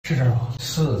是这儿吗？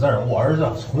是这儿，我儿子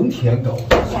纯舔狗。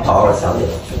好，我想起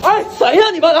来了。哎，谁呀？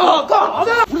你们啊，干啥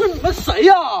呢？不是你们谁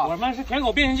呀？我们是舔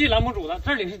狗变形计栏目组的，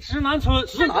这里是直男村。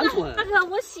直男村。大哥，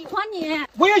我喜欢你。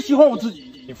我也喜欢我自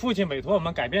己。你父亲委托我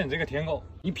们改变你这个舔狗，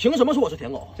你凭什么说我是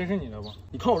舔狗？这是你的不？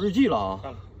你看我日记了啊？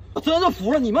看了。我真是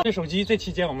服了你们。这手机这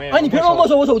期间我们也……哎，你凭什么没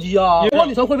收我手机啊？我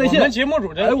女神会微信。我们节目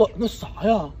组这……哎，我那啥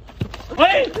呀？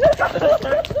哎，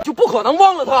就不可能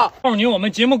忘了他。告诉你我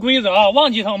们节目规则啊，忘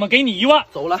记他我们给你1万。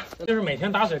走了，就是每天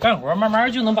打水干活，慢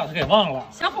慢就能把他给忘了。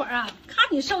小伙啊，看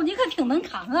你瘦，你可挺能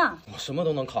扛啊！我什么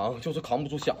都能扛，就是扛不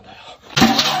住想他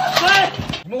呀。哎，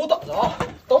你们给我等着啊！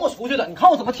等我出去的，你看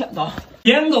我怎么舔他。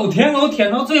舔狗舔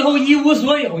到最后一无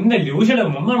所有，你得留下来，我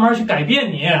们慢慢去改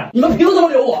变你。你们凭什么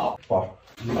留我？宝，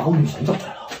你把我女神找来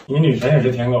了。你女神也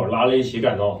是舔狗，拉了一起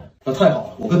改造的。那太好了，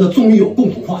我跟他终于有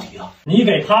共同话题了。你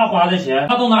给他花的钱，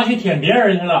他都拿去舔别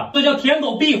人去了，这叫舔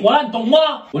狗闭环，懂吗？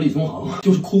我李宗恒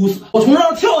就是哭死，我从这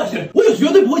儿跳下去，我也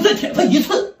绝对不会再舔他一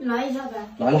次。你来一下呗。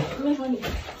来了，没说你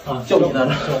啊，叫你来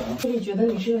了。我得觉得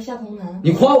你是个下头男。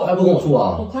你夸我还不跟我说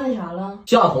啊？我夸你啥了？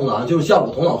下头男就是下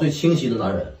午头脑最清晰的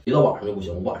男人，一到晚上就不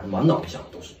行，我晚上满脑子想的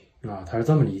都是你。啊，他是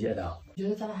这么理解的。我觉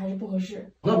得咱俩还是不合适。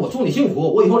那我祝你幸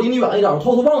福，我以后离你远一点，我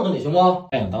偷偷望着你行吗？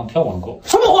还想当跳广告？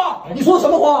什么话？你说的什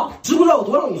么话？知不知道有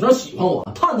多少女生喜欢我？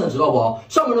探探知道不？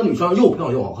上面的女生又漂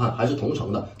亮又好看，还是同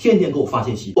城的，天天给我发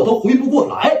信息，我都回不过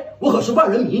来。我可是万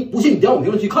人迷，不信你点我评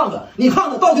论区看看，你看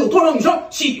看到底有多少女生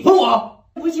喜欢我？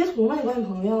不是截图吗？你管你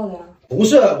朋友要的呀？不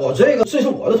是，我这是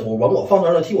我的图，完我放那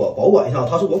儿了，替我保管一下，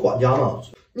他是我管家嘛。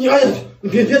你哎呀，你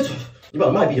别，你把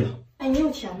他麦闭了。哎，你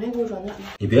有钱没？给我转转。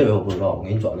你别以为我不知道，我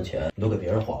给你转的钱你都给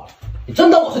别人花了。你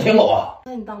真当我是舔狗啊？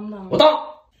那你当不当？我当。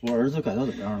我儿子改造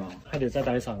怎么样了？还得再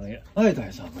待3个月。再待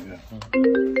3个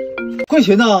月。快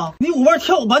琴呐，你5万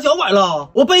跳舞把脚崴了，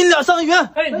我背你俩上医院。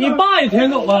哎，你爸也舔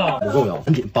狗啊？不重要，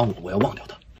赶紧帮我要忘掉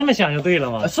他。这么想就对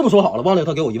了吗？是不是说好了忘掉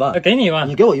他给我1万？给你1万，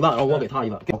你给我1万，然后我给他1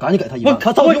万，我赶紧给他1万。我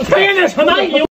靠，我给你什么？